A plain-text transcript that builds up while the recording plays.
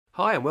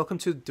Hi, and welcome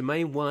to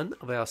Domain 1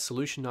 of our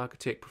Solution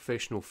Architect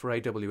Professional for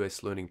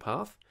AWS Learning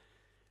Path.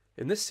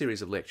 In this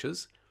series of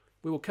lectures,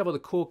 we will cover the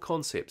core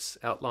concepts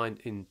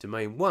outlined in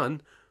Domain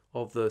 1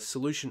 of the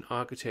Solution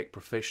Architect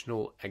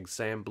Professional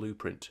Exam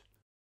Blueprint.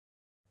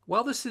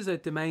 While this is a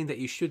domain that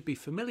you should be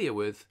familiar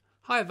with,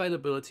 high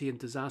availability and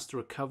disaster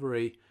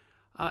recovery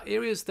are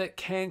areas that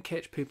can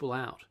catch people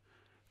out.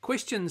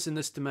 Questions in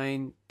this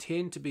domain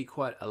tend to be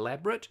quite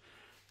elaborate,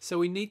 so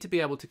we need to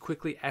be able to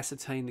quickly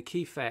ascertain the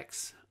key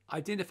facts,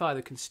 identify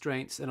the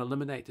constraints and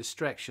eliminate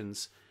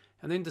distractions,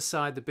 and then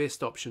decide the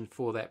best option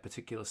for that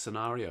particular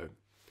scenario.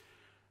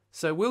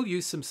 So we'll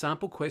use some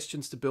sample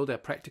questions to build our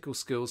practical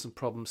skills and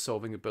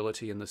problem-solving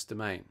ability in this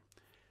domain.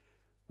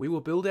 We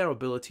will build our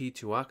ability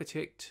to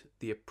architect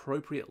the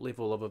appropriate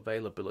level of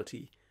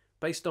availability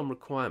based on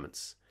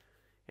requirements,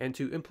 and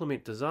to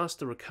implement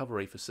disaster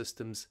recovery for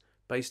systems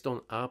based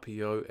on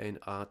RPO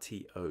and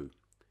RTO.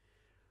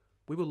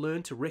 We will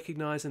learn to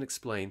recognize and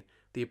explain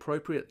the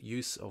appropriate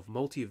use of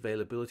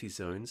multi-availability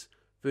zones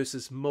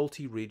versus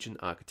multi-region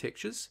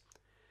architectures,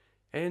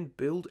 and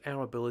build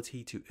our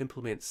ability to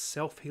implement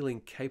self-healing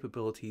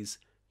capabilities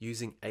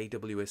using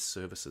AWS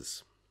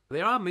services.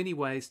 There are many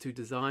ways to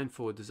design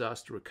for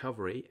disaster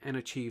recovery and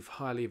achieve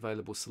highly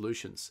available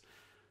solutions.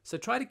 So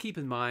try to keep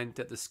in mind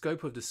that the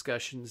scope of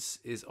discussions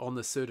is on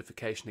the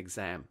certification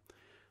exam.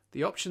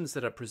 The options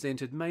that are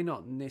presented may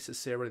not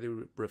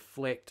necessarily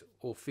reflect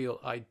or feel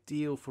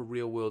ideal for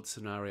real-world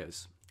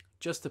scenarios.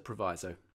 Just a proviso.